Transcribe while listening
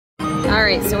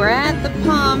Alright, so we're at the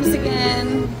Palms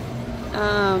again.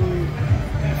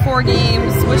 4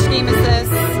 games. Which game is this?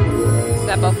 Is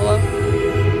that Buffalo?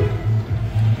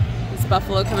 Is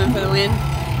Buffalo coming for the win?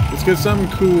 Let's get something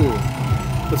cool.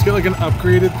 Let's get like an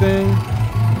upgraded thing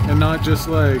and not just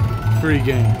like free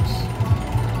games.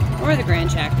 Or the Grand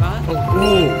Jackpot. Oh,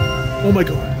 whoa. Oh my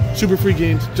god. Super free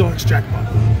games, deluxe jackpot.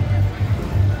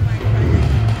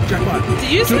 Jackpot.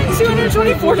 Did you spend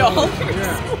 $224?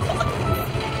 Yeah.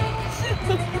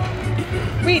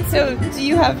 Wait, so do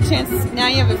you have chances now?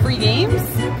 You have a free games?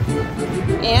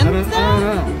 And I don't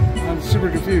know. I'm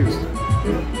super confused.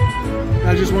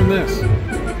 I just won this.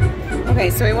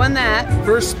 Okay, so we won that.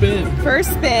 First spin.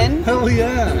 First spin. Hell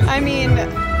yeah. I mean,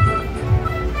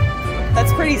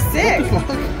 that's pretty sick. What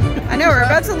the fuck? I know, we're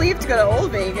about to leave to go to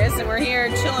Old Vegas, and we're here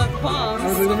chilling at the Palms. I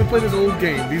was like, let me play this old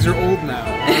game. These are old now.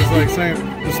 It's like saying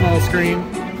the small screen.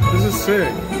 This is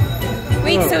sick.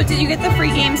 Wait, so did you get the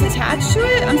free games attached to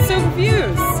it? I'm so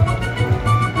confused.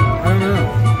 I don't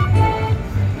know.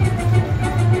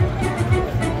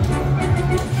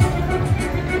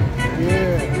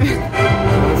 Yeah.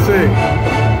 Let's see.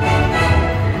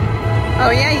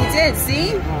 Oh yeah, you did,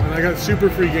 see? Oh, and I got super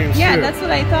free games Yeah, too. that's what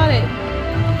I thought it...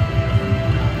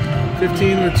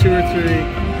 15 with 2 or 3,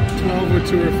 12 with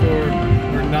 2 or 4,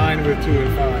 or 9 with 2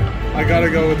 and 5. I gotta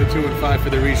go with the 2 and 5 for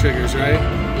the re-triggers, right?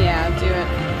 Yeah, do it.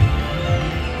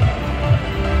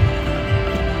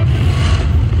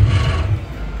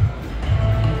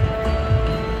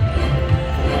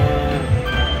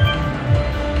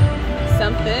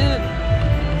 Something.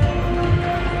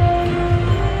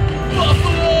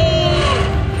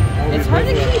 It's hard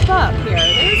to keep up here.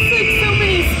 There's like so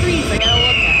many screens I gotta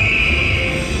look at.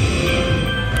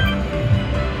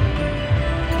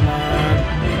 Come on.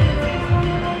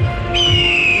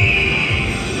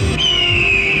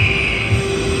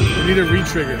 We need a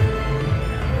re-trigger.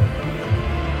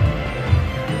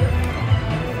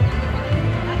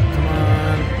 Come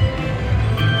on.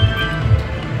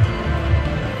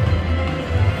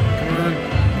 Come on.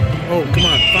 Oh, come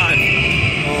on. 5.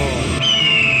 Oh.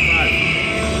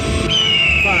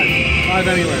 5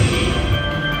 anywhere.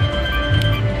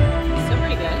 Still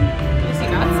pretty good. At least you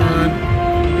got Come some. on.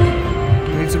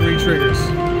 We need some re-triggers.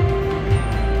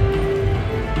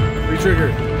 Re-trigger.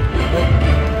 Oh.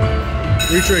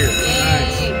 Re-trigger.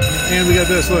 Nice. And we got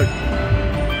this, look.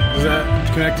 Is that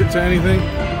connected to anything?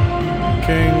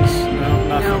 Kings? No,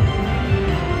 nothing. No.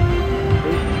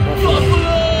 Buffalo.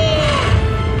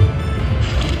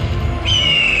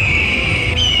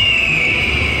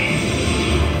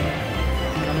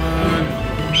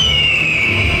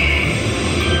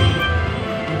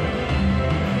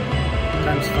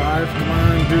 Times 5, come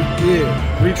on, dude,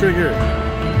 yeah, re-trigger.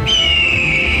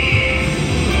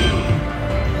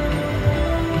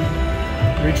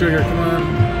 Re-trigger, come on.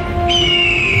 5.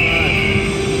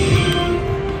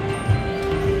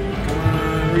 Come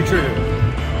on, re-trigger.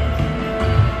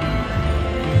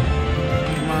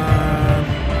 Come on.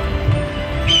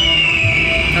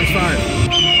 Times 5.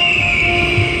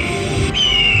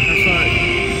 Times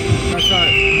 5. Times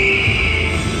 5.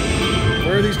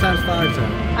 Where are these times 5s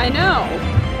at? I know.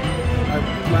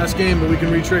 Last game, but we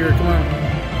can re-trigger. Come on.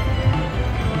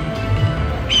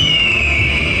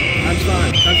 Times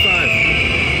 5. Times 5.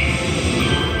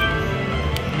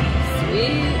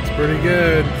 Sweet. It's pretty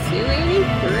good.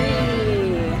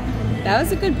 283. That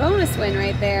was a good bonus win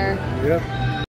right there. Yep.